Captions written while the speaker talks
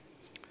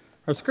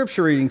Our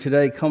scripture reading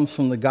today comes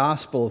from the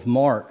Gospel of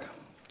Mark,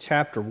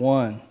 chapter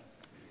 1.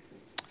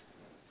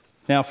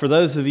 Now, for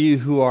those of you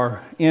who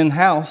are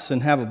in-house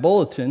and have a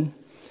bulletin,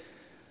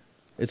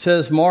 it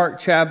says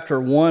Mark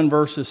chapter 1,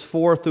 verses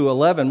 4 through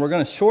 11. We're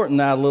going to shorten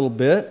that a little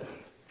bit.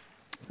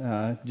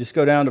 Just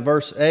go down to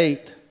verse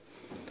 8.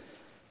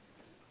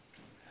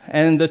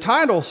 And the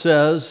title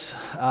says,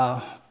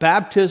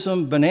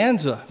 Baptism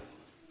Bonanza,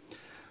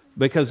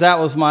 because that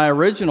was my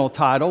original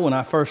title when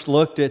I first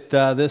looked at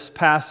this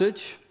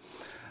passage.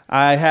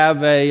 I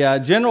have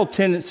a general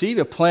tendency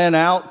to plan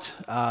out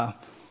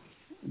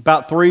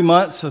about 3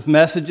 months of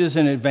messages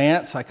in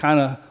advance. I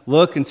kind of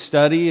look and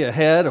study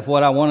ahead of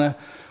what I want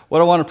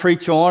to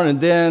preach on,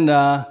 and then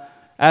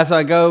as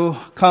I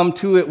come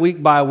to it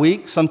week by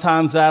week,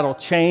 sometimes that'll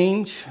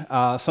change.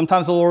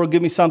 Sometimes the Lord will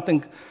give me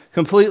something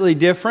completely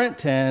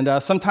different,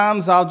 and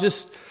sometimes I'll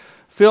just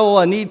feel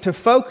a need to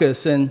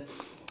focus. And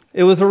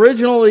it was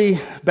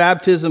originally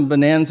Baptism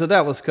Bonanza.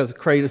 That was because of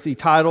crazy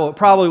title. It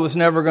probably was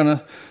never going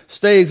to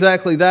stay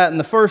exactly that in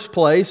the first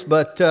place,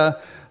 but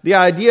the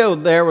idea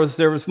there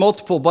was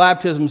multiple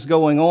baptisms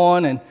going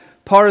on, and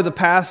part of the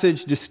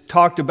passage just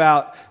talked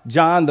about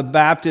John the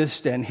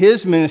Baptist and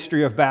his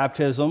ministry of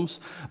baptisms,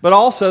 but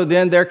also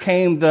then there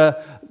came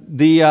the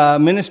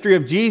ministry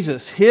of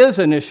Jesus, his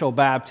initial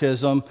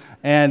baptism,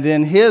 and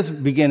then his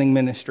beginning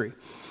ministry.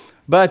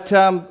 But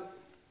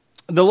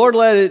the Lord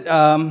led it,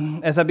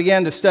 as I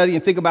began to study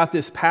and think about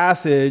this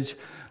passage,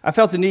 I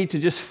felt the need to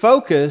just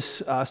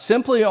focus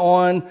simply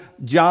on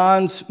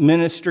John's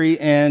ministry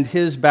and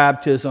his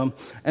baptism.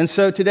 And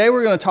so today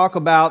we're going to talk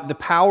about the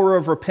power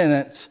of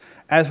repentance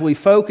as we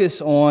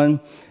focus on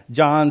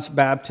John's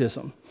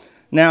baptism.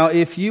 Now,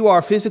 if you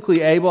are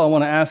physically able, I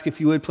want to ask if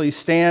you would please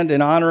stand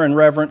in honor and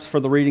reverence for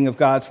the reading of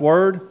God's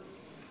Word.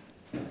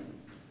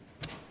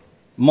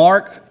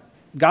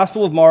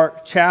 Gospel of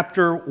Mark,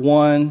 chapter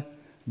 1,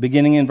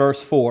 beginning in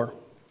verse 4.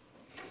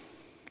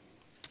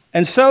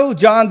 And so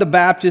John the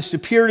Baptist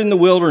appeared in the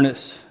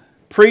wilderness,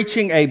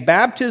 preaching a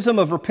baptism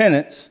of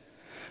repentance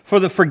for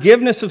the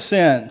forgiveness of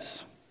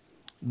sins.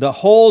 The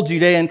whole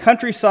Judean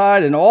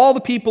countryside and all the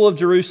people of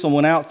Jerusalem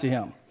went out to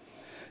him.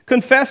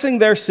 Confessing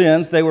their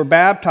sins, they were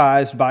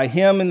baptized by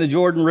him in the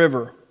Jordan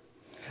River.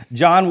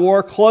 John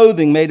wore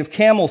clothing made of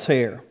camel's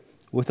hair,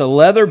 with a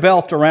leather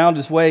belt around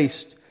his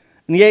waist,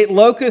 and he ate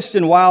locusts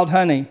and wild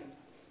honey.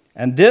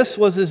 And this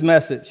was his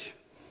message: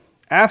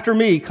 "After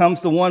me comes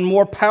the one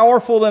more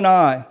powerful than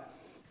I,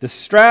 the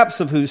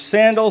straps of whose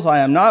sandals I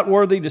am not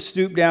worthy to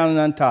stoop down and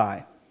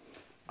untie.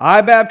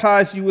 I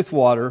baptize you with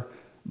water,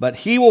 but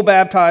he will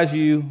baptize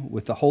you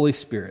with the Holy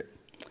Spirit."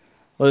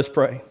 Let us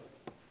pray.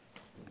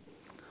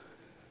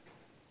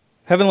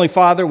 Heavenly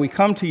Father, we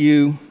come to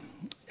you,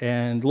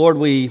 and Lord,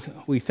 we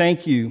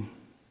thank you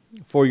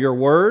for your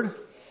word.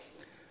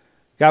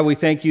 God, we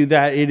thank you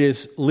that it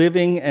is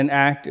living and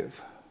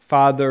active.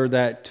 Father,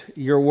 that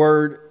your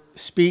word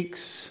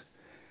speaks,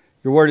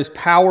 your word is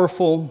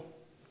powerful,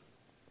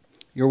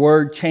 your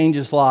word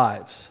changes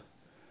lives.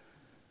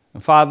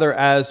 And Father,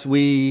 as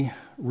we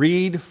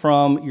read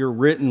from your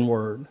written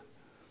word,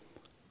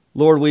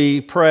 Lord,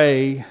 we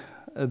pray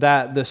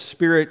that the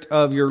Spirit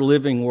of your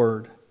living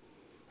word,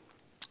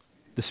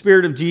 the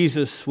Spirit of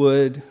Jesus,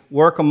 would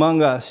work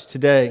among us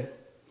today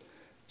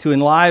to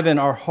enliven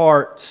our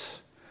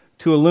hearts,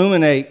 to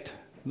illuminate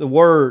the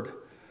word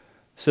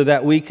so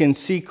that we can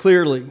see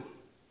clearly.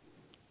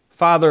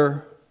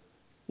 Father,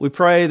 we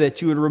pray that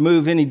you would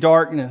remove any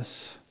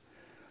darkness.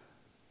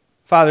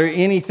 Father,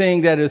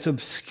 anything that is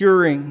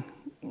obscuring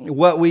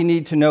what we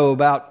need to know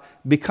about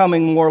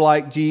becoming more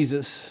like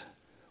Jesus,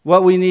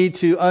 what we need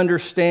to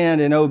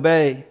understand and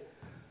obey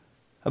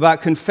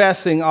about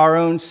confessing our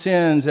own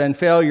sins and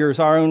failures,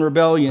 our own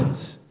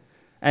rebellions,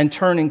 and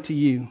turning to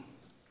you.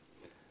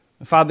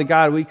 Father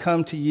God, we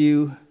come to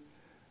you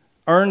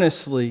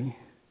earnestly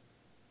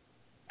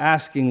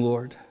asking,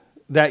 Lord,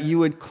 that you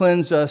would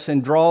cleanse us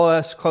and draw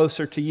us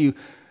closer to you.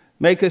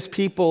 Make us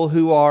people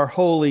who are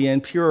holy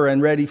and pure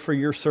and ready for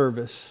your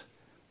service.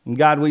 And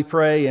God, we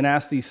pray and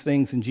ask these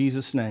things in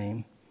Jesus'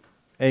 name.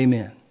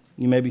 Amen.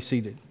 You may be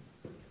seated.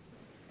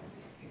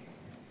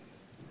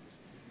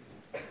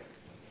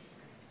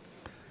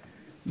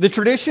 The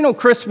traditional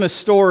Christmas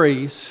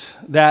stories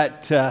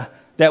that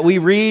we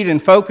read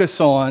and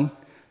focus on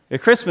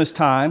at Christmas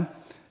time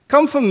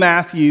come from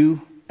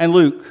Matthew and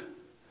Luke.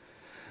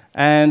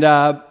 And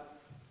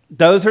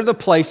those are the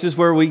places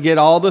where we get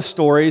all the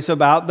stories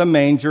about the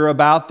manger,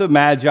 about the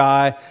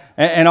Magi,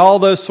 and all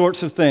those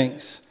sorts of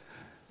things.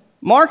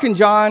 Mark and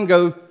John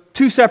go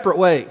two separate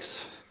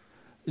ways.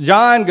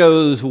 John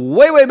goes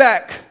way, way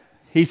back.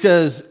 He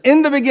says,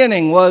 "In the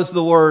beginning was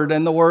the Word,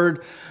 and the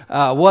Word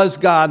was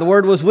God. The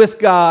Word was with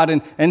God."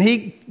 And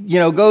he,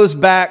 goes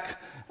back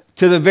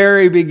to the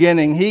very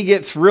beginning. He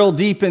gets real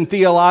deep and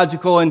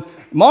theological. And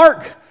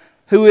Mark,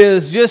 who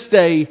is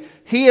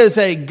he is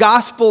a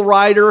gospel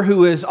writer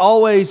who is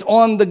always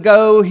on the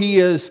go. He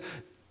is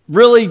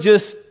really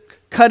just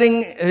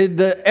cutting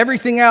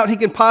everything out he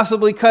can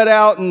possibly cut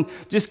out and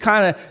just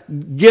kind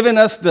of giving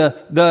us the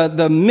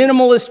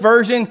minimalist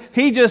version.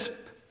 He just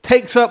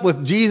takes up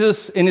with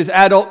Jesus in his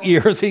adult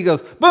years. He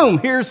goes, boom,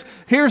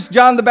 here's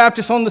John the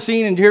Baptist on the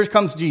scene, and here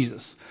comes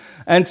Jesus.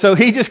 And so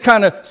he just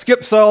kind of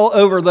skips all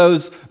over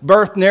those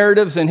birth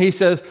narratives, and he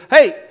says,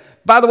 hey,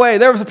 by the way,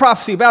 there was a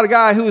prophecy about a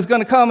guy who was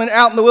going to come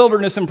out in the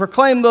wilderness and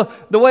proclaim the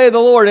way of the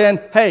Lord. And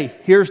hey,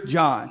 here's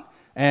John.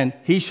 And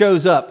he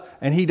shows up,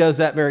 and he does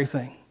that very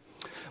thing.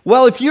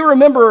 Well, if you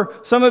remember,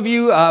 some of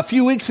you, a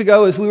few weeks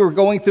ago as we were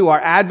going through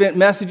our Advent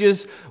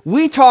messages,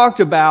 we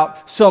talked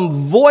about some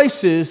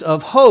voices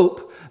of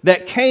hope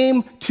that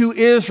came to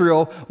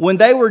Israel when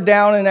they were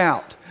down and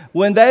out,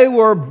 when they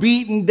were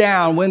beaten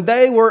down, when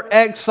they were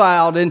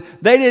exiled, and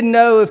they didn't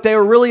know if they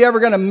were really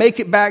ever going to make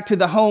it back to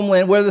the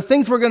homeland, whether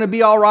things were going to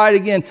be all right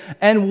again.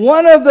 And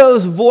one of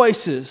those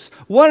voices,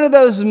 one of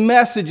those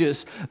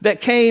messages that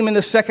came in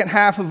the second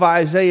half of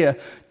Isaiah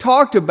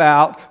talked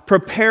about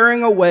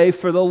preparing a way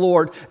for the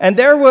Lord. And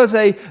there was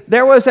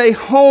a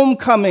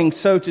homecoming,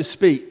 so to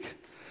speak.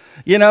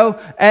 You know,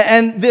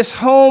 and this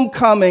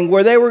homecoming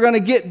where they were going to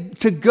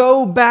get to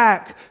go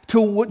back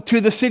to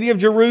the city of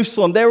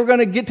Jerusalem. They were going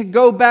to get to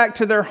go back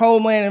to their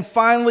homeland and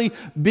finally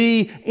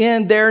be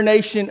in their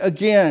nation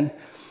again.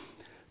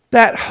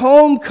 That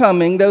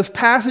homecoming, those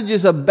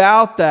passages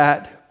about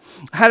that,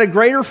 had a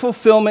greater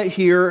fulfillment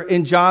here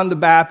in John the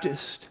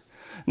Baptist.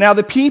 Now,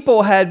 the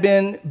people had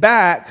been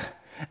back,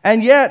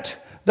 and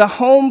yet the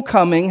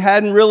homecoming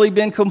hadn't really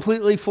been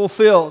completely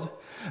fulfilled,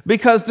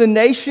 because the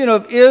nation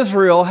of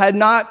Israel had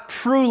not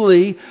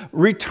truly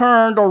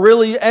returned or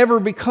really ever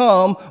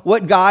become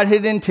what God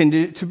had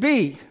intended it to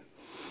be.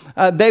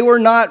 They were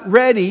not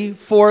ready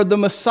for the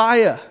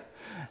Messiah.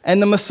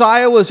 And the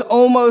Messiah was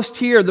almost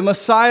here. The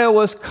Messiah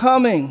was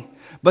coming,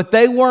 but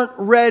they weren't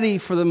ready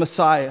for the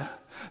Messiah.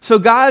 So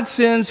God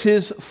sends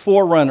his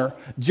forerunner,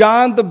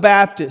 John the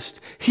Baptist.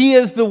 He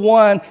is the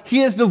one,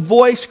 he is the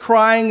voice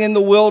crying in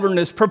the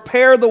wilderness,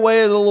 prepare the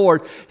way of the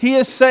Lord. He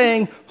is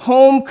saying,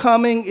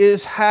 homecoming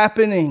is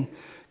happening.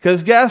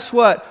 Because guess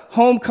what?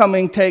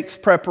 Homecoming takes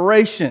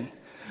preparation.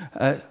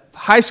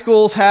 High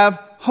schools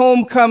have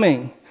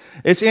homecoming.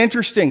 It's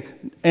interesting.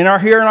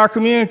 Here in our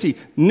community,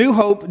 New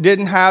Hope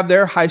didn't have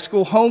their high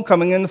school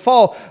homecoming in the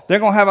fall. They're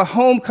going to have a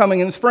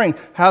homecoming in the spring.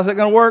 How's it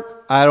going to work?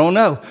 I don't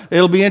know.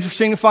 It'll be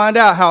interesting to find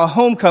out how a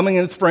homecoming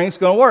in the spring is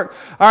going to work.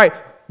 All right,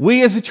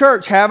 we as a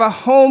church have a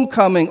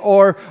homecoming,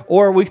 or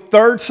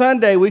third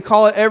Sunday, we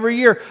call it every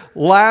year.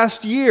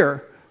 Last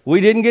year, we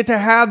didn't get to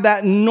have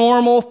that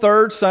normal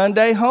third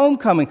Sunday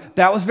homecoming.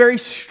 That was very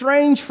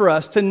strange for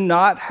us to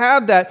not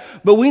have that.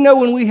 But we know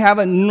when we have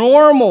a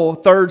normal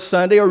third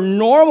Sunday or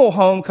normal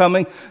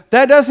homecoming,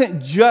 that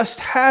doesn't just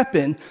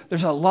happen.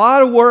 There's a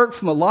lot of work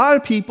from a lot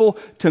of people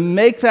to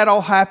make that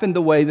all happen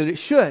the way that it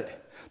should.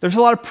 There's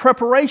a lot of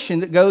preparation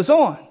that goes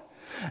on.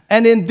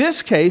 And in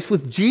this case,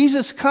 with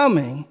Jesus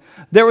coming,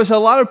 there was a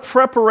lot of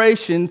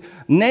preparation,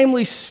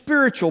 namely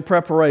spiritual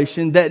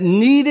preparation, that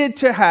needed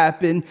to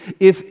happen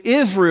if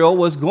Israel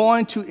was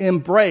going to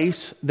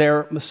embrace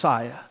their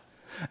Messiah.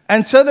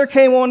 And so there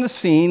came on the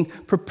scene,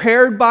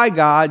 prepared by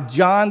God,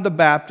 John the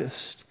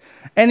Baptist.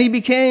 And he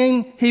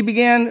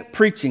began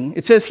preaching.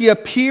 It says he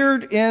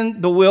appeared in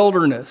the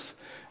wilderness.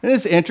 And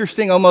it's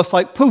interesting, almost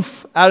like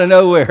poof, out of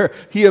nowhere.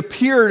 He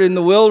appeared in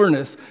the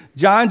wilderness.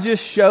 John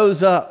just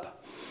shows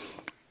up.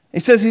 He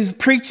says he's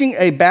preaching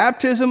a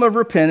baptism of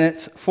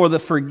repentance for the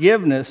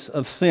forgiveness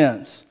of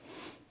sins.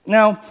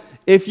 Now,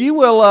 if you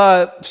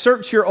will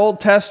search your Old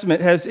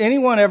Testament, has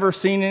anyone ever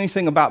seen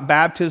anything about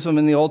baptism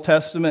in the Old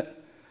Testament?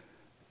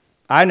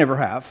 I never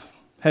have.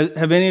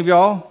 Have any of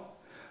y'all?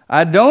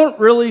 I don't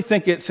really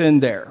think it's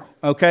in there.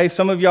 Okay,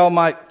 some of y'all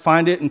might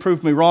find it and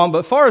prove me wrong, but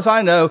as far as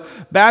I know,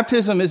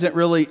 baptism isn't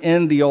really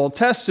in the Old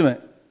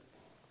Testament.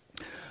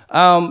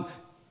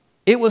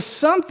 It was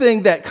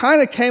something that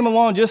kind of came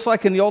along just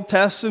like in the Old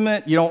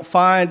Testament. You don't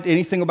find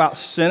anything about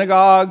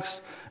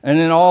synagogues, and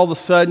then all of a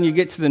sudden you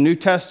get to the New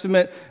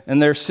Testament,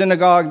 and there's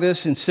synagogue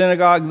this and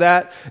synagogue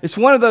that. It's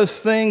one of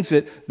those things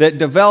that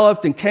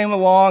developed and came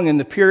along in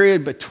the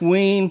period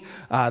between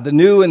the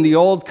New and the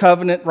Old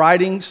Covenant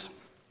writings.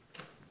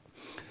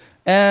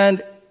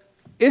 And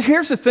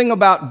here's the thing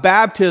about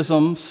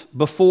baptisms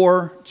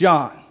before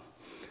John.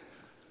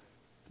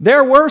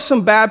 There were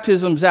some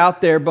baptisms out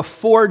there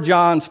before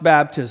John's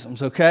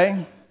baptisms,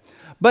 okay?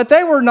 But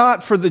they were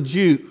not for the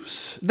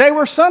Jews. They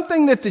were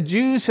something that the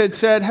Jews had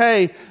said,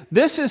 hey,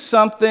 this is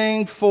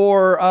something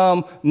for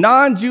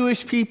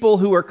non-Jewish people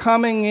who are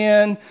coming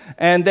in,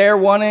 and they're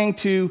wanting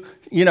to,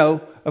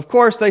 of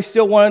course, they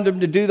still wanted them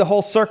to do the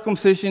whole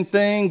circumcision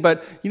thing,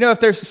 but, if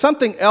there's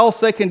something else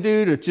they can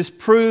do to just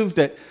prove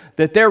that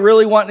they're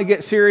really wanting to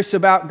get serious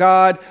about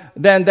God,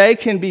 then they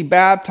can be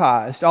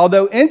baptized.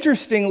 Although,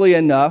 interestingly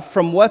enough,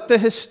 from what the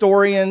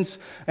historians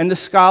and the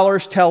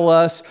scholars tell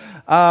us,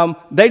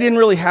 they didn't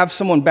really have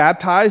someone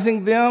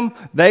baptizing them.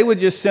 They would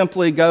just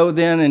simply go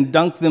then and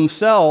dunk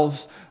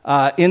themselves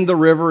in the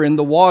river, in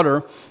the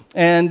water.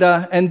 And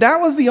that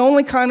was the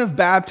only kind of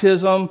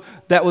baptism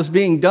that was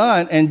being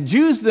done. And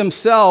Jews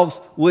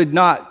themselves would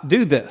not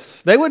do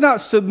this. They would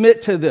not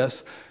submit to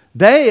this.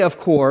 They, of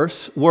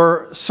course,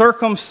 were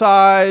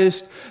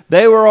circumcised.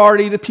 They were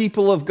already the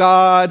people of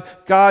God,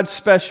 God's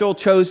special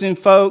chosen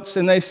folks.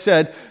 And they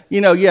said,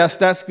 yes,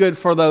 that's good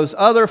for those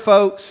other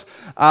folks,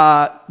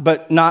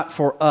 but not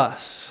for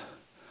us.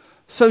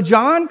 So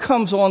John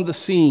comes on the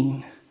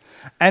scene,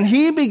 and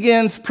he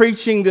begins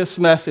preaching this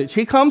message.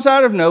 He comes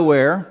out of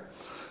nowhere.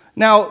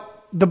 Now,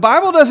 the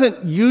Bible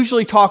doesn't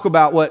usually talk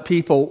about what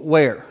people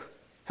wear.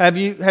 Have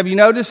you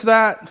noticed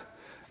that?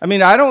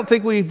 I don't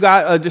think we've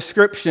got a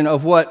description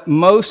of what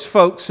most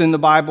folks in the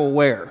Bible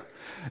wear.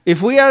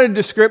 If we had a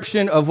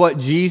description of what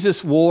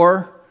Jesus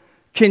wore,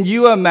 can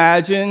you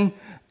imagine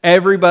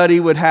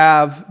everybody would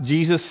have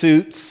Jesus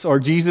suits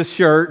or Jesus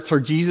shirts or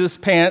Jesus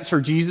pants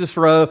or Jesus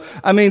robe?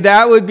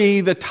 That would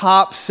be the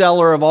top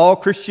seller of all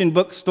Christian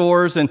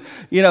bookstores. And,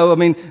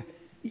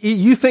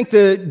 you think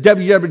the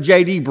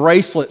WWJD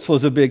bracelets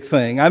was a big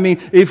thing.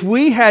 If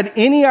we had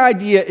any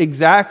idea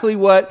exactly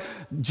what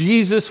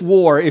Jesus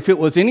wore, if it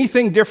was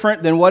anything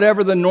different than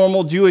whatever the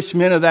normal Jewish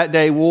men of that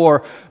day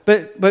wore,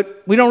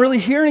 but we don't really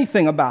hear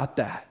anything about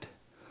that.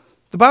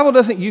 The Bible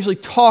doesn't usually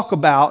talk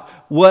about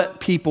what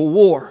people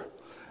wore.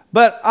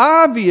 But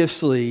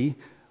obviously,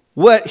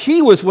 what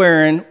he was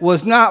wearing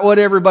was not what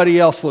everybody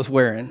else was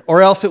wearing,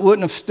 or else it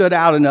wouldn't have stood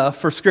out enough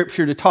for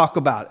Scripture to talk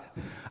about it.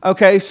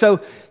 Okay,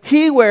 so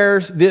he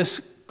wears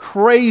this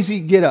crazy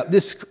getup,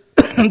 this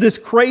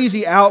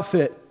crazy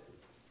outfit,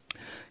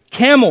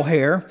 camel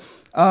hair.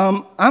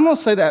 I'm going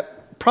to say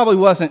that probably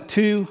wasn't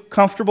too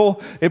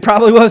comfortable. It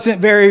probably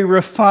wasn't very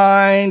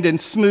refined and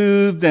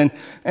smooth, and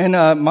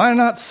might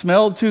not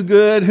smelled too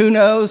good. Who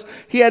knows?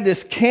 He had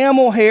this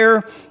camel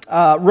hair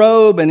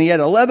robe, and he had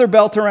a leather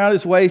belt around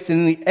his waist,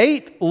 and he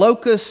ate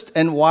locust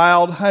and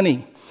wild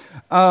honey.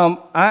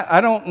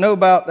 I don't know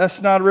about,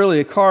 that's not really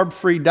a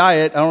carb-free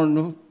diet. I don't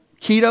know,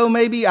 keto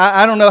maybe?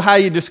 I don't know how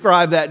you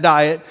describe that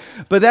diet,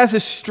 but that's a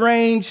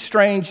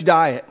strange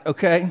diet,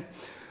 okay?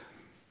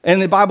 And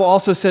the Bible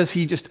also says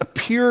he just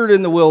appeared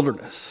in the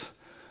wilderness.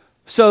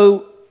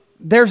 So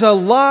there's a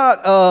lot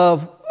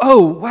of,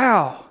 oh,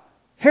 wow,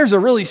 here's a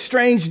really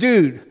strange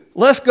dude.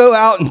 Let's go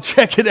out and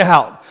check it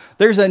out.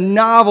 There's a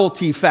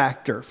novelty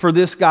factor for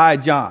this guy,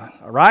 John,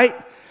 all right?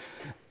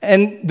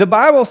 And the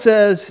Bible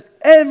says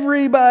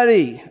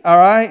everybody, all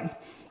right,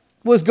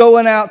 was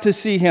going out to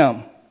see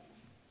him.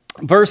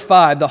 Verse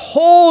 5, the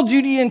whole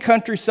Judean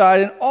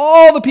countryside and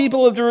all the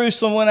people of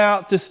Jerusalem went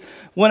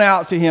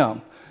out to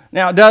him.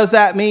 Now, does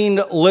that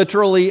mean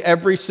literally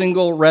every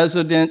single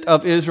resident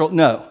of Israel?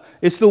 No.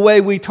 It's the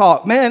way we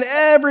talk. Man,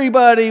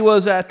 everybody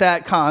was at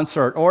that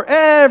concert, or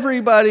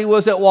everybody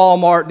was at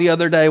Walmart the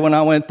other day when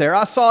I went there.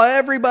 I saw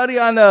everybody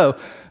I know.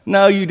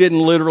 No, you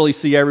didn't literally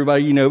see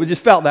everybody you know, but it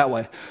just felt that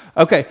way.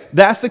 Okay,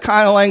 that's the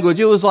kind of language.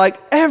 It was like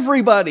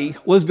everybody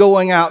was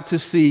going out to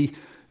see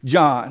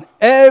John.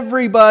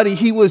 Everybody,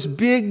 he was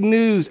big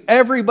news.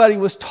 Everybody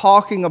was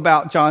talking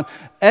about John.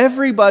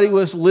 Everybody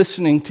was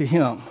listening to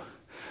him.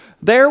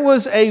 There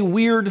was a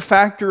weird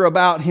factor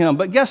about him,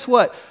 but guess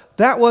what?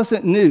 That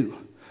wasn't new.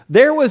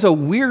 There was a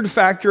weird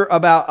factor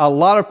about a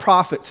lot of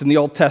prophets in the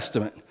Old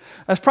Testament.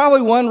 That's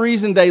probably one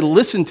reason they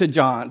listened to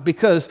John,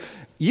 because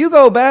you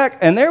go back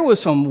and there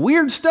was some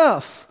weird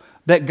stuff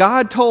that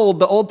God told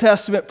the Old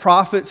Testament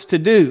prophets to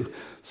do.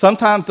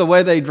 Sometimes the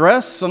way they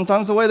dressed,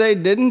 sometimes the way they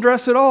didn't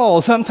dress at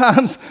all,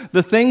 sometimes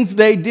the things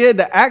they did,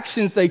 the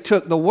actions they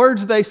took, the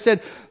words they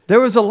said. There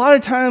was a lot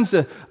of times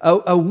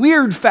a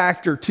weird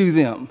factor to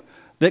them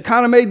that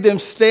kind of made them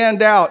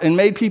stand out and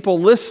made people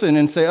listen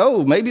and say,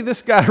 oh, maybe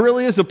this guy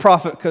really is a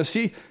prophet, because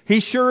he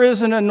sure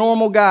isn't a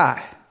normal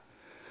guy.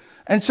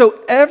 And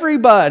so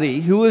everybody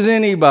who was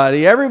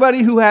anybody,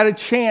 everybody who had a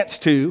chance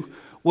to,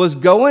 was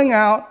going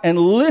out and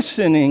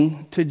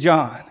listening to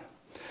John.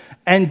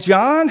 And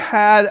John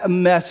had a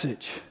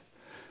message.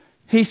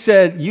 He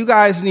said, you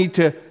guys need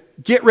to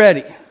get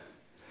ready.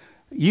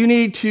 You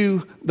need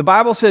to, the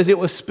Bible says it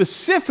was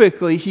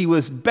specifically, he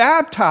was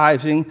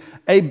baptizing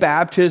a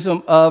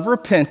baptism of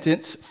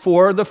repentance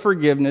for the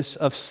forgiveness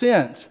of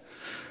sins.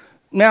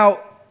 Now,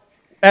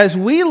 as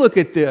we look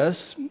at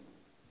this,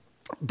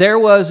 there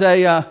was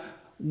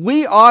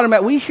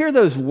we hear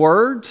those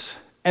words,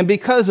 and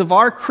because of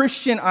our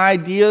Christian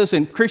ideas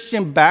and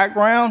Christian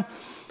background,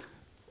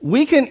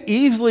 we can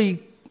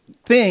easily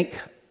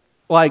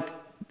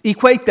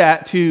equate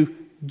that to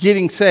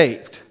getting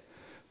saved.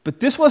 But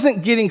this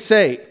wasn't getting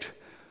saved.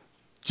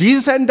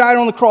 Jesus hadn't died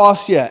on the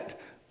cross yet.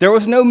 There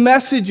was no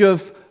message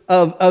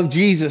of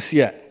Jesus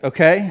yet,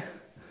 okay?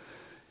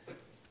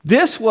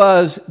 This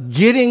was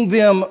getting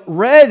them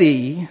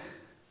ready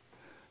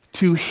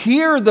to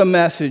hear the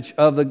message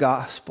of the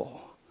gospel.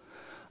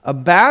 A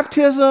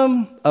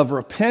baptism of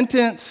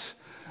repentance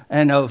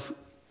and of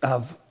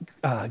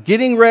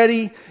getting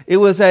ready. It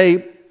was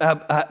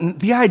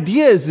the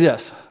idea is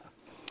this.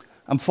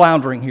 I'm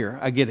floundering here.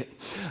 I get it.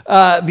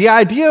 The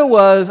idea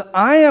was,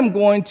 I am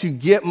going to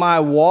get my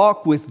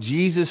walk with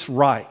Jesus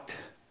right.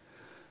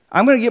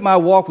 I'm going to get my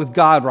walk with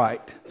God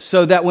right,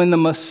 so that when the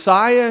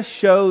Messiah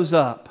shows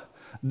up,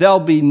 there'll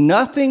be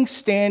nothing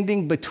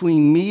standing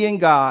between me and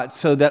God,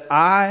 so that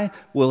I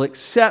will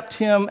accept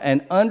him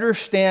and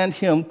understand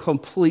him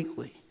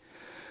completely.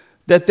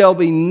 That there'll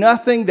be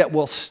nothing that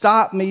will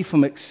stop me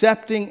from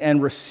accepting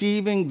and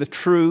receiving the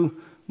true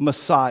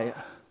Messiah.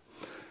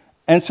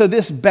 And so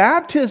this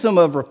baptism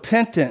of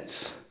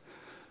repentance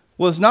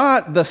was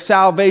not the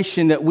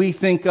salvation that we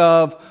think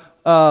of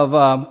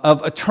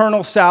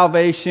eternal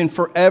salvation,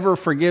 forever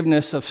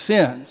forgiveness of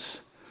sins.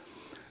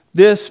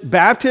 This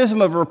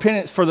baptism of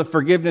repentance for the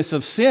forgiveness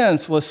of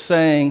sins was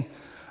saying,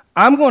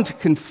 I'm going to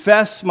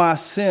confess my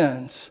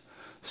sins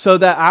so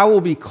that I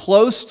will be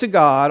close to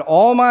God,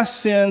 all my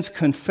sins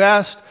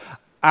confessed.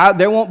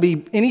 There won't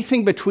be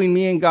anything between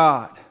me and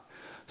God,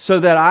 so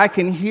that I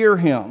can hear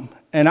him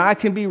and I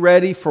can be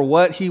ready for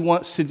what he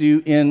wants to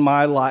do in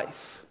my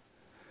life.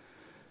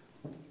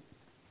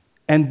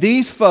 And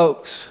these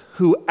folks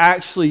who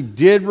actually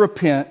did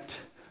repent,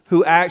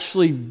 who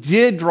actually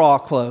did draw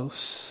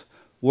close,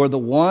 were the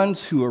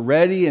ones who were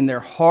ready and their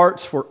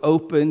hearts were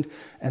opened,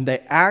 and they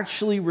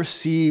actually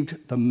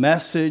received the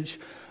message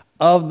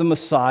of the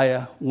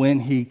Messiah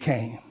when he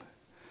came.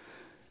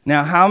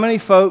 Now, how many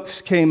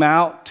folks came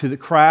out to the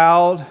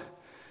crowd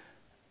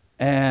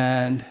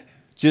and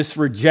just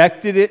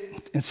rejected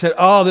it and said,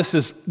 oh, this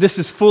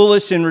is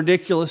foolish and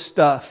ridiculous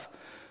stuff?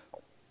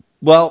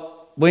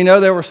 Well, we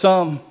know there were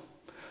some.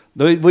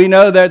 We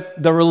know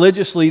that the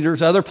religious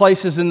leaders, other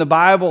places in the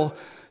Bible,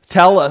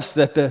 tell us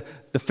that the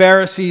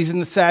Pharisees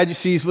and the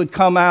Sadducees would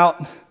come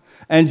out,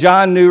 and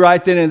John knew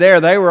right then and there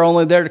they were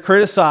only there to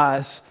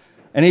criticize.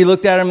 And he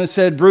looked at them and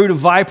said, brood of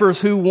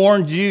vipers, who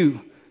warned you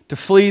to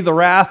flee the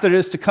wrath that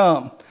is to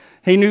come?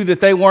 He knew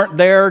that they weren't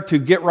there to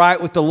get right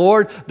with the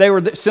Lord. They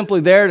were simply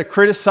there to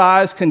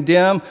criticize,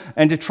 condemn,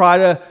 and to try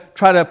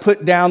to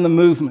put down the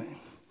movement.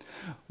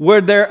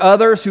 Were there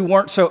others who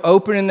weren't so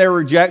open in their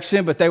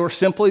rejection, but they were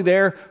simply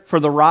there for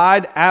the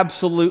ride?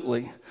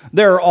 Absolutely.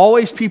 There are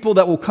always people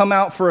that will come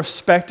out for a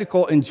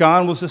spectacle, and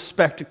John was a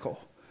spectacle.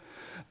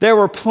 There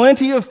were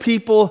plenty of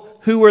people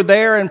who were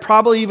there and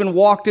probably even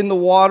walked in the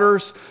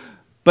waters,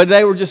 but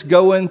they were just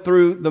going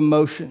through the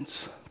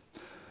motions.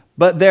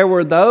 But there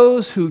were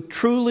those who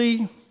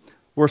truly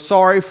were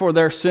sorry for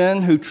their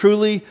sin, who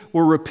truly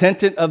were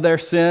repentant of their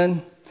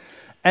sin.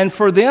 And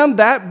for them,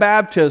 that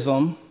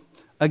baptism,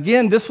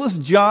 again, this was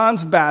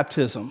John's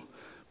baptism,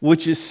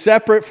 which is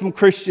separate from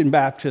Christian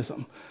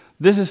baptism.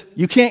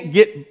 You can't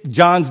get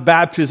John's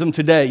baptism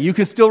today. You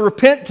can still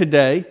repent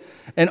today,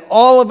 and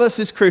all of us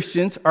as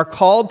Christians are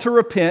called to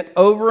repent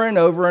over and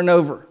over and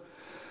over.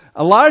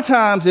 A lot of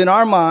times in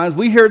our minds,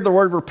 we hear the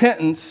word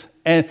repentance,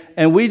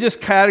 and we just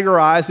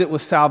categorize it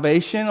with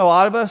salvation, a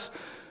lot of us.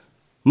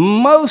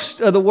 Most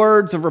of the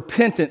words of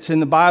repentance in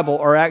the Bible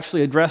are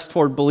actually addressed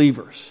toward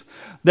believers.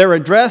 They're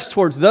addressed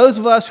towards those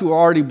of us who are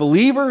already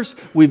believers.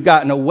 We've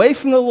gotten away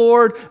from the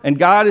Lord, and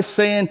God is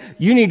saying,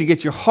 you need to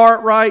get your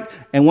heart right,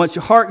 and once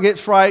your heart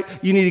gets right,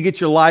 you need to get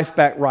your life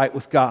back right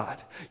with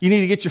God. You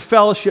need to get your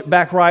fellowship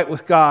back right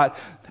with God.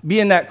 Be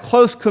in that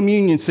close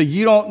communion so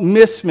you don't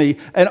miss me,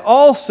 and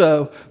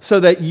also so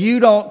that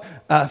you don't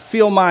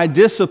feel my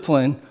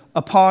discipline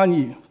upon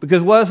you.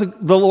 Because what does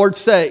the Lord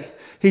say?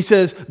 He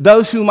says,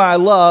 those whom I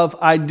love,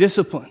 I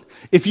discipline.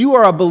 If you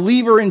are a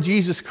believer in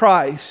Jesus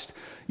Christ,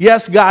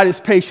 yes, God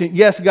is patient.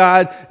 Yes,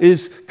 God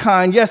is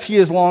kind. Yes, he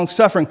is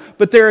long-suffering.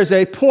 But there is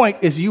a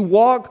point as you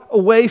walk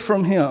away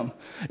from him.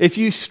 If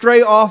you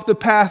stray off the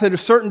path at a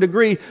certain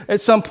degree, at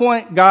some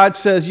point, God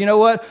says, you know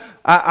what?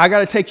 I got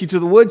to take you to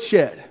the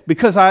woodshed.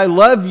 Because I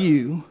love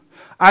you,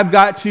 I've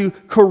got to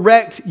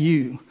correct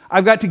you.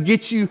 I've got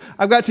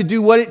to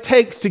do what it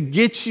takes to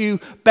get you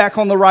back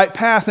on the right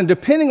path. And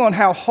depending on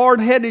how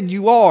hard-headed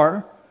you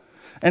are,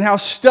 and how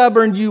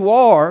stubborn you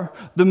are,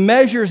 the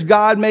measures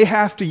God may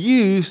have to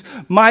use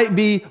might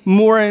be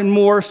more and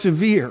more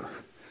severe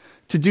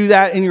to do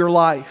that in your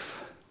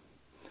life.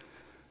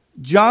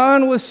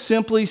 John was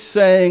simply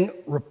saying,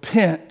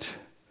 repent.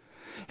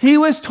 He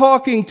was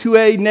talking to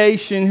a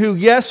nation who,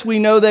 yes, we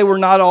know they were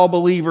not all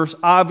believers,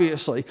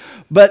 obviously,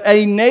 but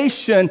a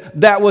nation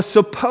that was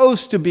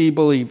supposed to be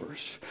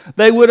believers.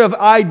 They would have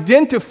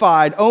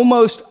identified,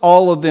 almost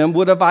all of them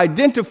would have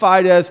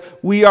identified as,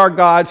 we are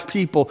God's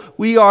people.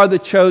 We are the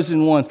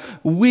chosen ones.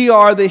 We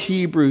are the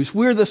Hebrews.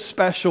 We're the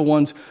special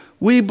ones.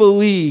 We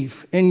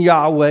believe in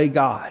Yahweh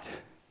God.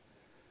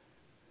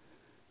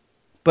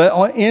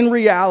 But in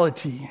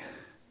reality,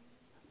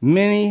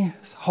 many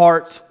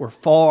hearts were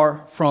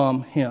far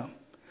from him.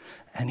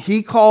 And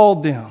he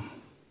called them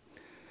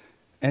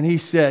and he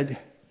said,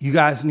 you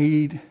guys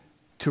need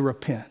to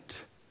repent.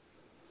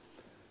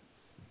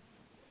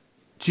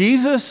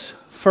 Jesus'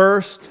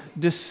 first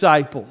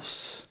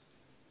disciples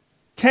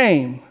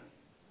came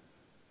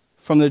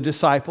from the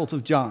disciples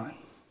of John.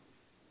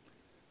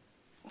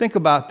 Think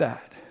about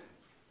that.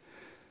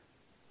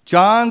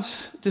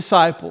 John's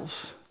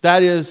disciples,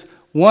 that is,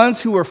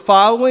 ones who were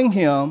following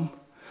him,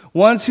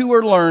 ones who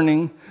were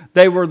learning,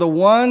 they were the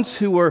ones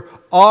who were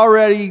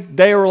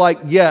they were like,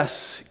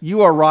 yes,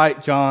 you are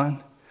right,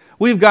 John.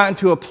 We've gotten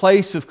to a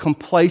place of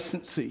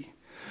complacency.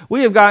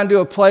 We have gotten to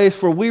a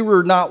place where we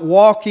were not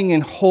walking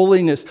in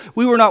holiness.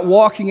 We were not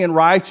walking in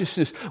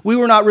righteousness. We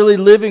were not really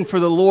living for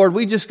the Lord.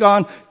 We just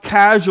gone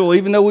casual,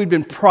 even though we'd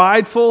been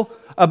prideful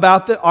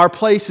about our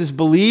place as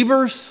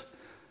believers.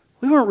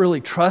 We weren't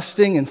really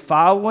trusting and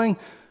following.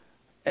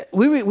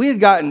 We had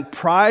gotten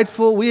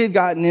prideful. We had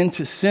gotten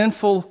into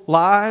sinful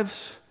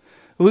lives.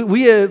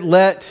 We had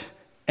let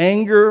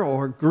anger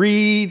or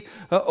greed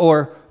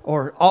or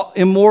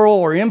immoral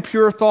or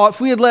impure thoughts,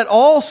 we had let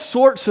all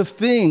sorts of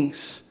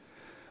things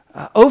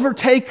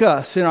overtake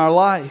us in our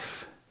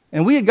life.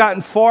 And we had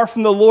gotten far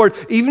from the Lord,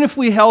 even if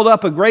we held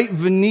up a great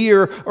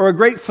veneer or a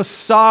great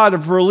facade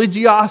of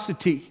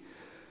religiosity.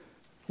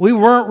 We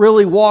weren't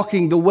really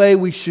walking the way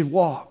we should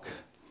walk.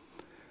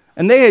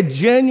 And they had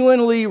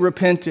genuinely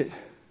repented.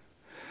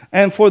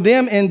 And for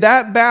them, in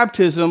that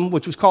baptism,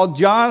 which was called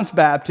John's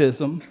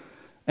baptism,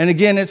 and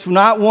again, it's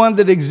not one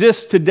that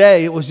exists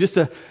today. It was just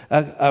a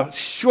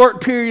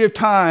short period of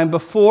time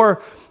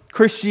before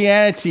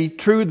Christianity,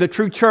 the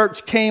true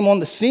church, came on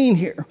the scene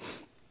here.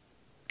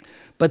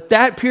 But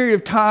that period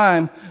of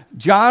time,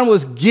 John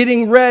was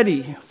getting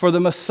ready for the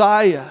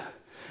Messiah.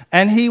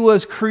 And he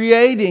was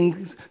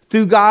creating,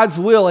 through God's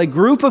will, a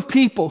group of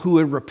people who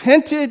had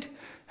repented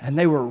and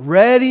they were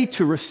ready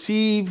to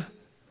receive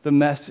the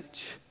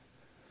message.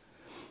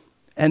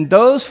 And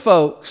those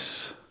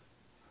folks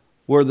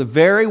were the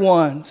very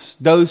ones,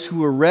 those who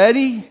were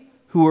ready,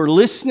 who were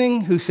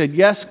listening, who said,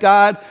 yes,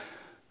 God,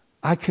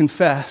 I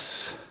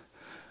confess.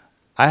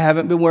 I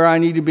haven't been where I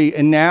need to be.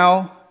 And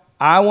now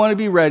I want to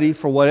be ready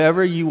for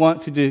whatever you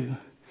want to do.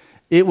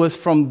 It was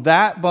from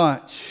that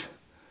bunch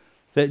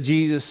that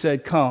Jesus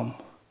said, come,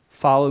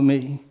 follow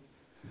me.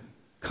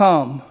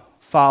 Come,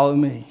 follow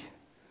me.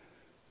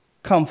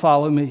 Come,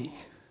 follow me.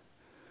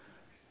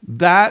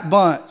 That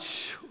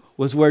bunch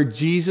was where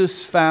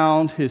Jesus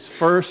found his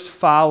first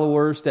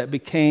followers that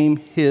became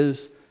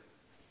his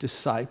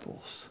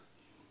disciples.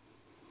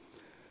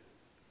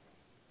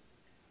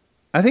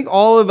 I think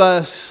all of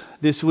us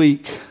this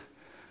week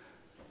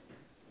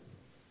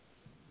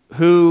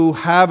who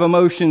have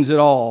emotions at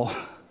all,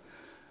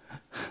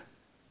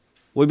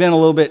 we've been a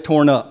little bit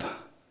torn up.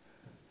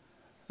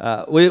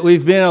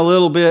 We've been a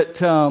little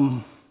bit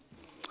all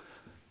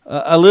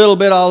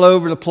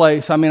over the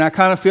place. I mean, I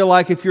kind of feel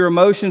like if your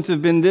emotions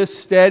have been this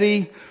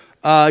steady,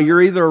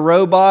 you're either a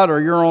robot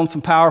or you're on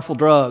some powerful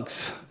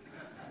drugs.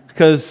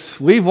 Because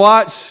we've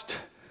watched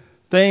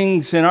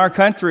things in our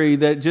country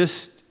that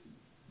just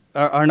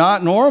are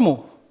not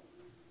normal.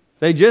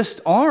 They just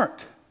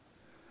aren't.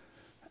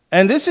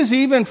 And this is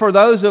even for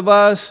those of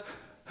us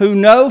who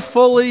know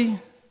fully,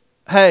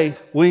 hey,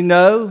 we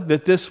know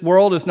that this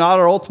world is not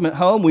our ultimate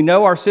home. We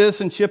know our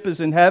citizenship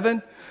is in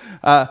heaven.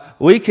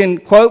 We can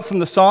quote from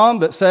the psalm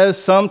that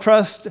says some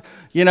trust,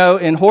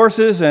 in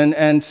horses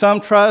and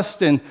some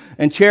trust in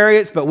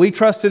chariots, but we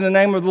trust in the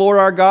name of the Lord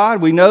our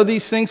God. We know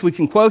these things. We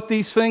can quote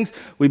these things.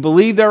 We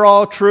believe they're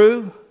all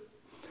true.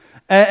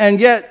 And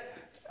yet,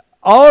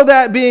 all of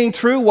that being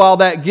true, while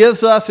that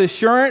gives us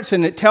assurance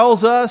and it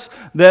tells us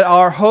that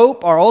our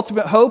hope, our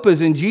ultimate hope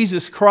is in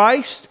Jesus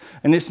Christ,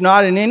 and it's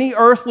not in any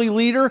earthly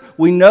leader,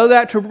 we know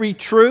that to be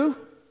true.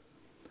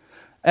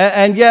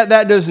 And yet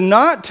that does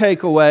not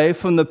take away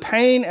from the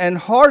pain and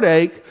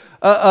heartache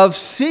of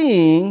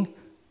seeing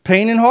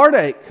pain and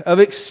heartache,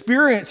 of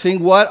experiencing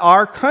what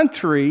our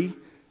country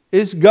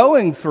is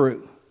going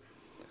through.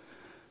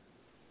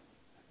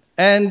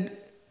 And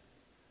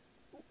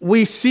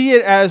we see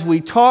it as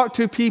we talk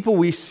to people.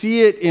 We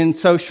see it in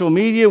social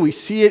media. We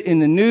see it in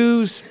the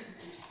news.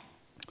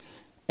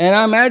 And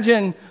I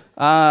imagine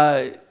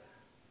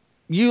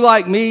you,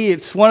 like me,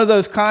 it's one of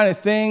those kind of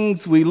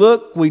things. We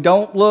look, we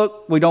don't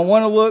want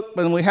to look,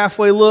 but when we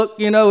halfway look,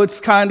 it's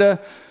kind of...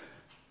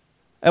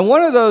 And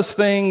one of those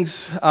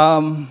things,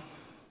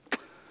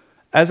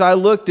 as I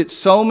looked at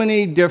so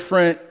many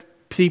different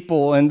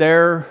people and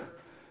their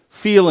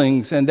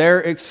feelings and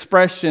their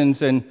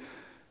expressions, and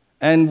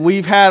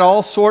we've had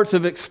all sorts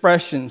of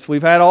expressions.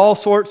 We've had all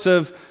sorts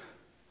of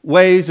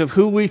ways of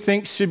who we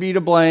think should be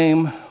to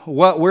blame,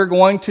 what we're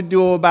going to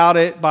do about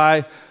it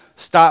by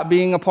stop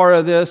being a part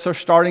of this or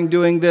starting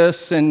doing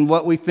this, and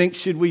what we think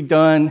should be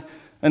done.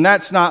 And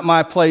that's not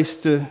my place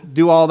to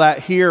do all that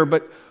here.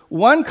 But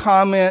one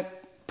comment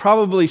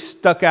probably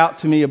stuck out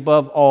to me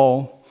above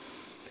all.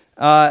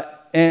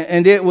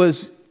 And it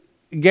was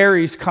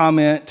Gary's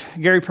comment,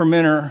 Gary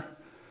Permenter,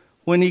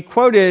 when he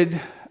quoted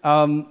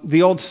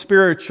the old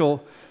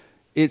spiritual,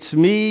 it's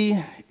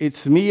me,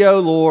 O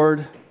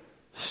Lord,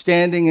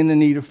 standing in the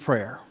need of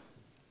prayer.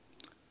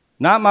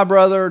 Not my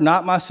brother,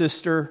 not my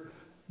sister,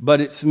 but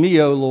it's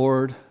me, O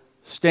Lord,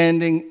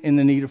 standing in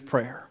the need of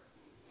prayer.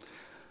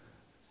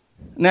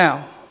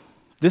 Now,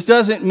 this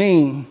doesn't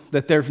mean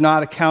that there's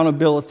not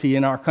accountability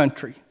in our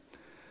country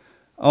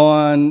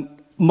on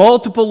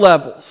multiple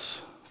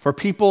levels for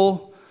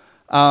people.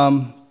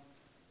 That's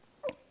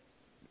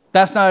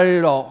not it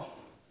at all.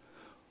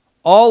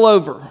 All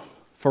over,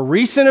 for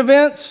recent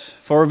events,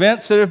 for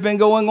events that have been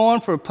going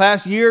on for the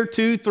past year,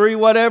 2, 3,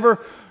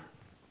 whatever,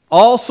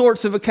 all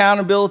sorts of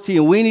accountability,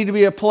 and we need to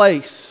be a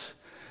place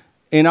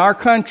in our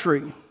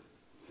country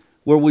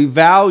where we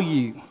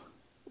value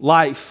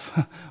life,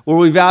 where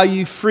we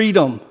value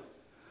freedom.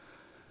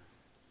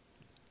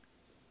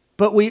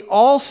 But we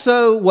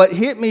also, what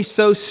hit me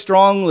so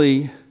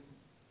strongly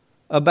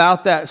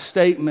about that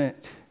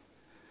statement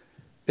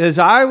is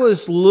I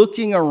was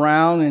looking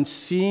around and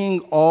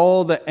seeing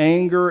all the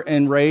anger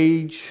and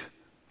rage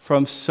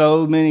from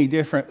so many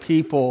different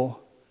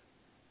people.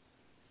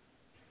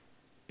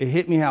 It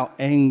hit me how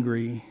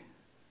angry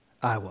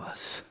I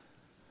was.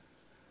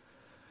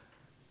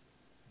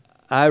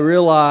 I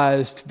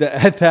realized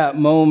that at that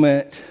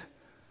moment,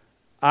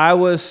 I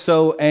was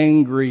so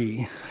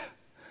angry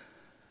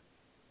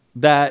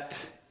that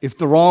if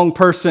the wrong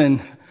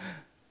person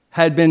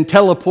had been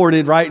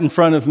teleported right in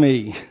front of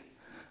me,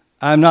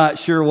 I'm not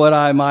sure what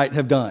I might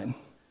have done.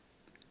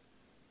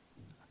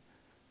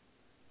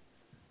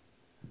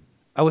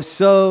 I was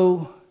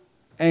so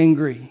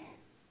angry.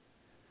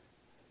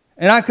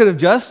 And I could have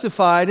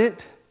justified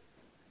it.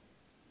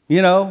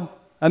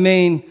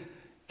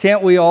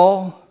 Can't we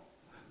all?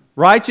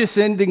 Righteous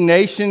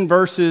indignation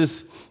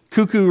versus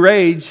cuckoo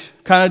rage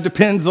kind of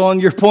depends on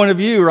your point of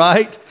view,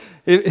 right?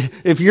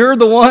 If you're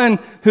the one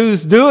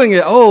who's doing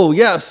it,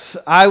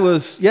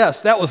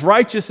 that was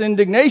righteous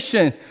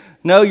indignation.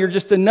 No, you're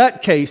just a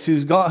nutcase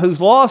who's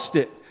lost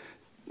it.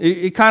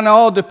 It kind of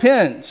all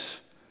depends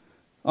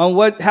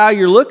on how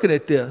you're looking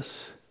at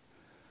this.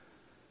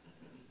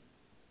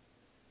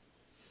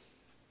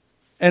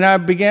 And I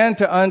began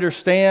to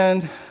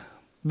understand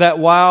that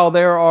while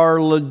there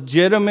are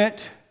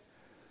legitimate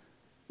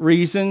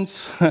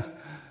reasons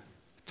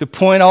to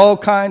point all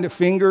kind of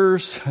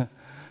fingers,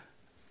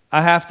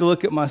 I have to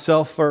look at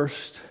myself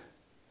first.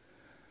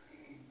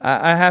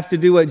 I have to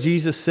do what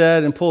Jesus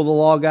said and pull the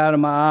log out of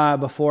my eye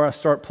before I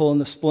start pulling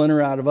the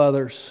splinter out of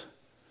others.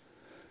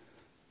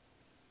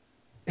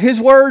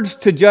 His words,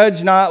 to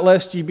judge not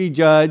lest ye be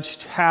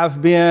judged,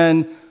 have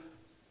been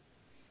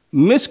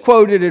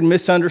misquoted and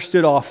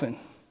misunderstood often.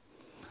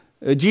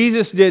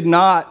 Jesus did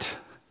not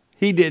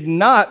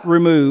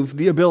remove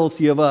the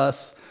ability of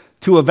us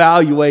to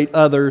evaluate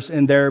others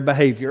and their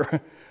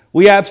behavior.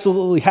 We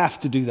absolutely have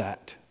to do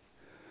that.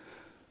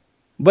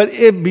 But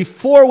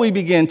before we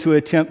begin to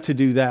attempt to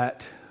do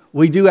that,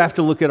 we do have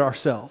to look at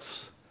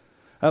ourselves.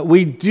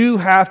 We do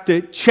have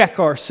to check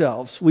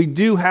ourselves. We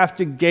do have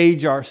to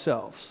gauge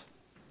ourselves.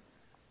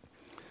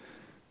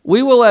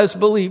 We will, as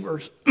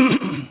believers,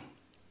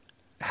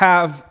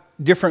 have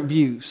different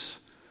views.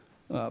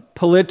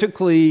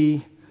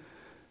 Politically,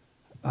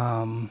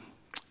 and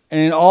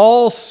in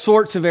all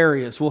sorts of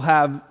areas, we'll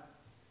have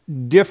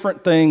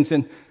different things.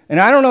 And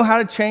I don't know how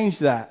to change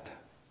that.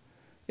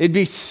 It'd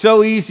be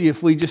so easy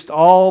if we just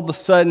all of a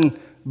sudden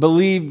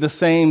believed the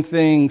same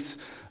things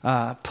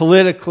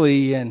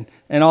politically and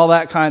all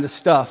that kind of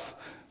stuff.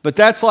 But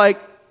that's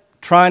like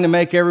trying to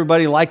make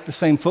everybody like the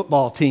same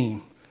football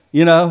team.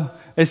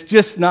 It's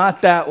just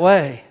not that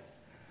way.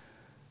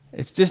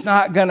 It's just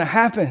not going to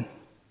happen.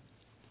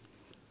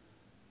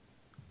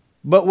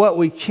 But what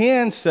we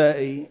can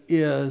say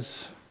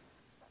is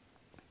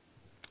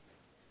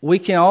we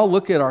can all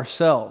look at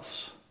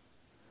ourselves.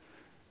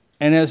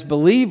 And as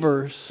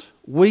believers,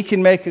 we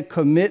can make a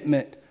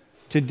commitment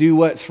to do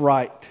what's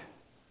right.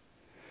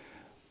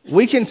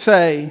 We can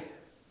say,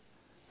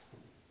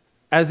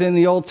 as in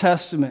the Old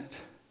Testament,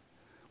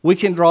 we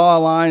can draw a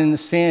line in the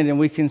sand and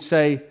we can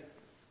say,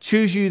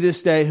 choose you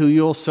this day who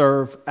you'll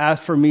serve.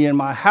 As for me and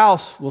my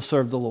house, we'll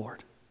serve the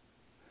Lord.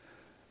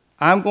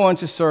 I'm going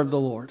to serve the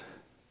Lord.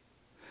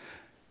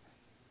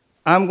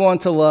 I'm going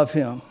to love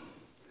Him.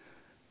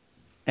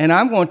 And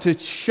I'm going to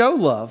show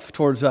love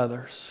towards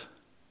others.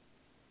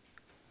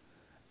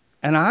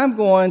 And I'm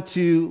going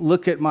to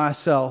look at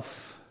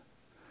myself.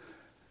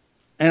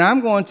 And I'm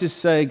going to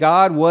say,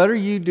 God, what are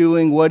you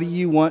doing? What do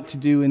you want to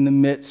do in the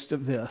midst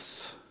of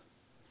this?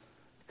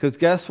 Because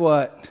guess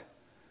what?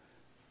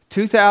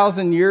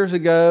 2,000 years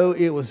ago,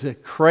 it was a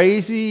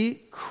crazy,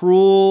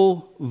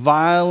 cruel,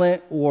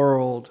 violent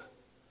world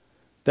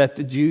that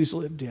the Jews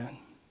lived in.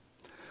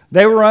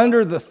 They were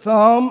under the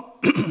thumb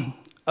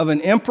of an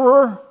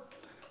emperor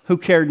who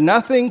cared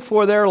nothing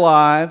for their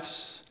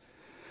lives.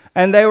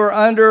 And they were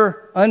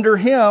under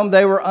him,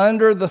 they were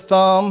under the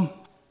thumb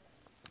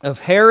of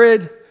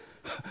Herod,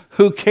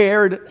 who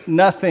cared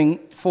nothing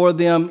for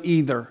them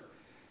either.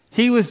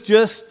 He was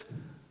just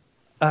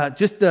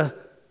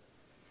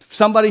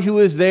somebody who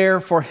was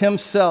there for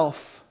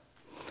himself.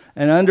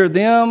 And under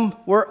them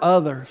were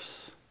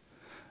others.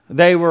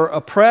 They were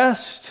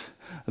oppressed.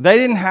 They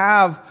didn't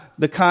have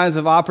the kinds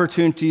of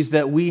opportunities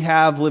that we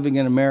have living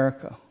in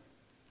America.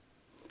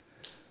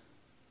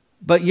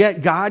 But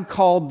yet God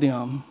called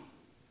them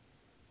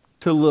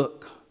to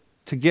look,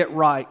 to get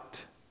right.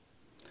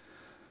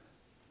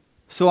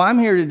 So I'm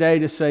here today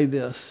to say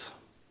this.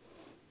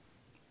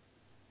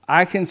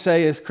 I can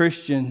say as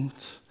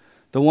Christians,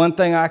 the one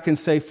thing I can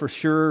say for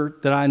sure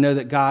that I know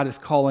that God is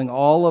calling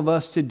all of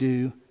us to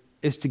do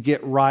is to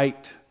get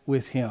right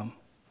with Him.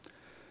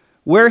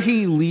 Where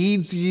He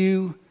leads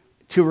you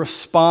to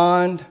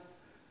respond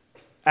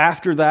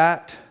after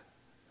that,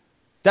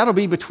 That'll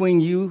be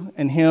between you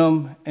and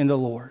him and the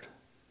Lord.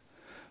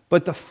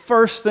 But the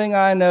first thing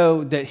I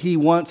know that he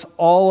wants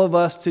all of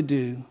us to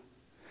do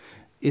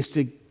is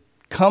to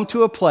come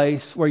to a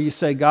place where you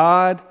say,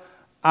 God,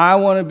 I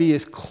want to be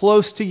as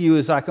close to you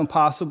as I can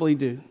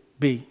possibly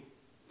be.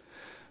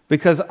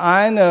 Because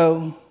I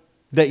know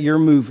that you're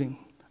moving.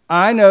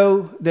 I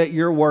know that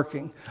you're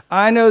working.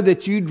 I know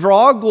that you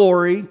draw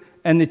glory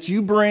and that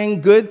you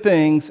bring good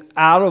things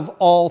out of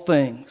all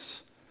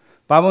things.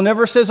 The Bible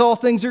never says all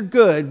things are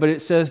good, but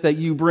it says that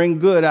you bring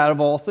good out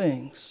of all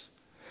things.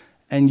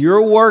 And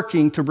you're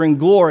working to bring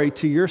glory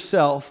to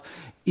yourself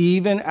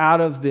even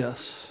out of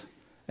this.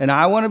 And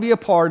I want to be a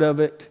part of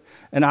it.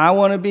 And I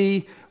want to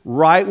be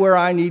right where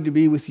I need to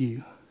be with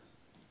you.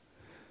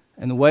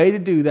 And the way to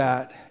do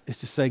that is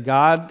to say,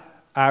 God,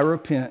 I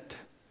repent.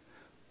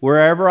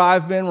 Wherever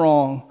I've been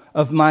wrong,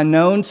 of my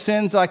known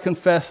sins, I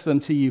confess them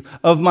to you.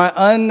 Of my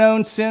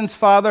unknown sins,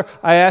 Father,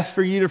 I ask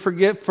for you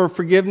to for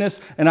forgiveness,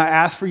 and I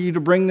ask for you to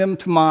bring them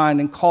to mind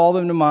and call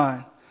them to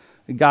mind.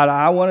 And God,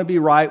 I want to be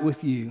right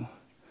with you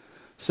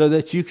so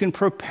that you can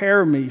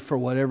prepare me for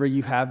whatever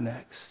you have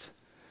next.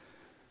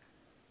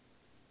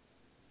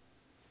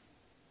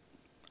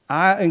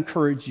 I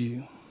encourage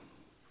you,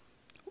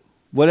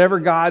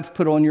 whatever God's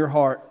put on your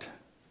heart.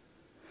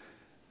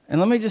 And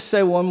let me just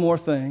say one more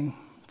thing.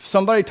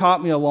 Somebody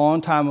taught me a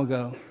long time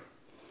ago,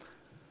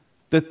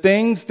 the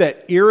things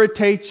that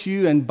irritate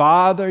you and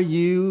bother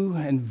you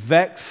and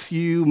vex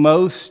you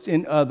most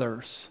in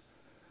others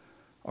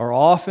are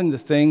often the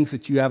things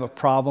that you have a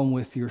problem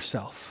with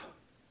yourself.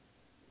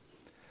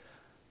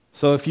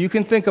 So if you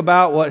can think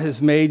about what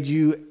has made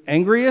you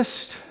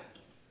angriest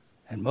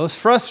and most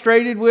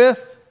frustrated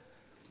with,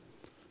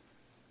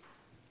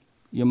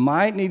 you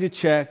might need to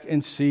check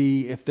and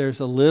see if there's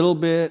a little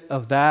bit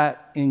of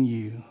that in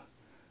you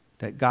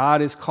that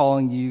God is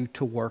calling you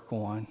to work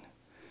on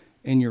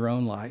in your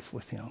own life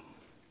with him.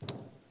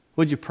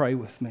 Would you pray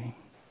with me?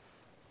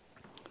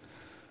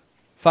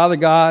 Father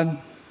God,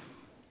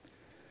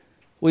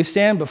 we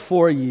stand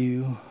before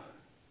you,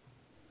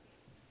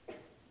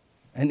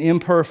 an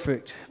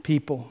imperfect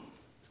people.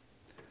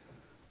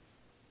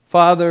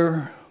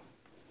 Father,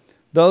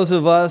 those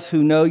of us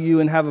who know you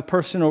and have a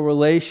personal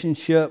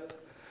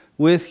relationship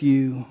with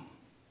you,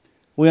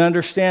 we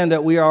understand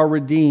that we are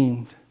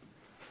redeemed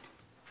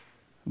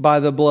by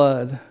the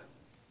blood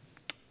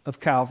of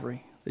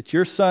Calvary, that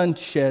your Son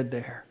shed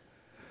there.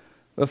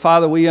 But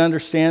Father, we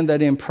understand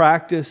that in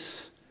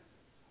practice,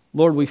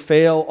 Lord, we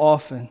fail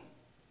often.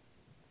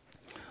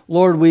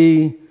 Lord,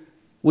 we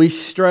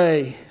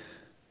stray.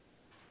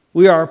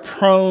 We are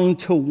prone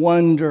to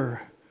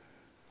wonder.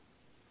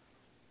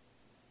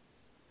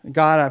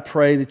 God, I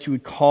pray that you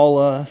would call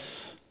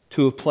us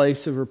to a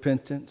place of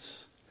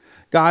repentance.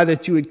 God,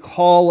 that you would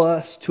call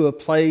us to a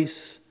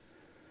place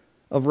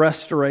of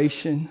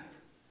restoration,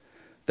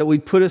 that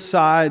we'd put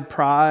aside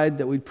pride,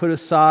 that we'd put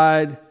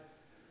aside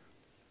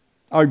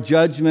our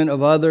judgment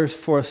of others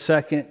for a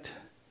second,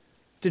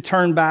 to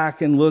turn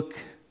back and look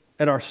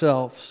at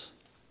ourselves,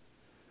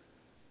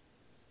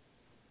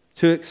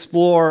 to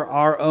explore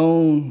our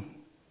own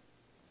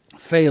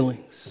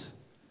failings,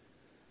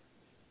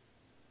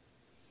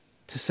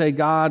 to say,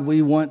 God,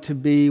 we want to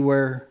be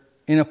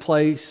in a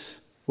place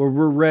where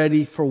we're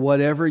ready for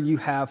whatever you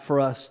have for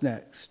us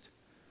next,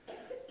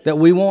 that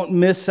we won't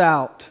miss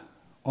out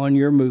on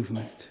your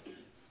movement.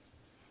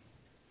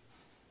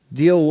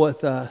 Deal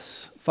with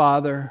us,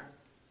 Father.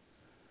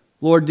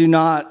 Lord, do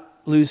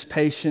not lose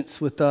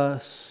patience with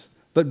us,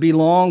 but be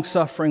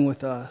long-suffering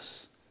with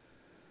us.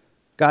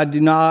 God,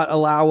 do not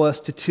allow us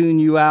to tune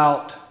you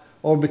out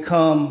or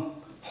become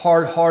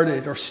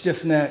hard-hearted or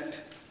stiff-necked.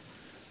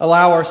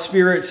 Allow our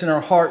spirits and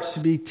our hearts to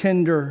be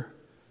tender,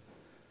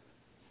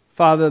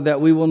 Father, that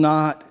we will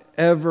not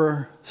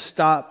ever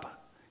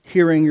stop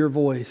hearing your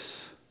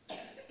voice.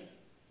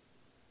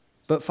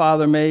 But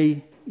Father,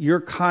 may your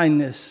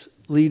kindness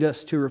lead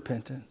us to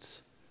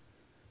repentance.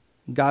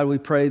 God, we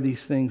pray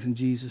these things in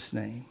Jesus'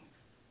 name.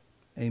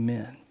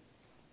 Amen.